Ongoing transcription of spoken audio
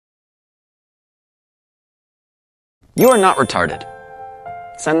You are not retarded.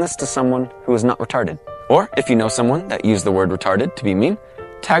 Send this to someone who is not retarded. Or if you know someone that used the word retarded to be mean,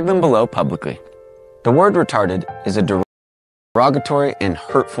 tag them below publicly. The word retarded is a derogatory and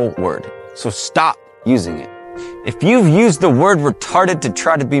hurtful word, so stop using it. If you've used the word retarded to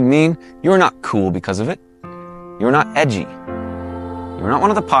try to be mean, you're not cool because of it. You're not edgy. You're not one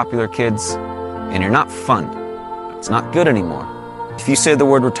of the popular kids, and you're not fun. It's not good anymore. If you say the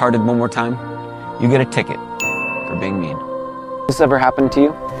word retarded one more time, you get a ticket for being mean. This ever happened to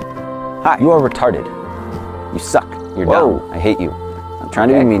you? Hi, you are retarded. You suck. You're dumb. I hate you. I'm trying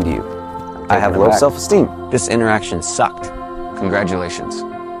to be mean to you. I have low self-esteem. This interaction sucked. Congratulations.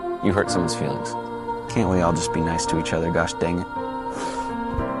 You hurt someone's feelings. Can't we all just be nice to each other? Gosh dang it.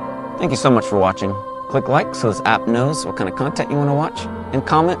 Thank you so much for watching. Click like so this app knows what kind of content you want to watch. And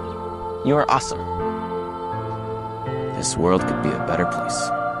comment, you are awesome. This world could be a better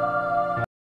place.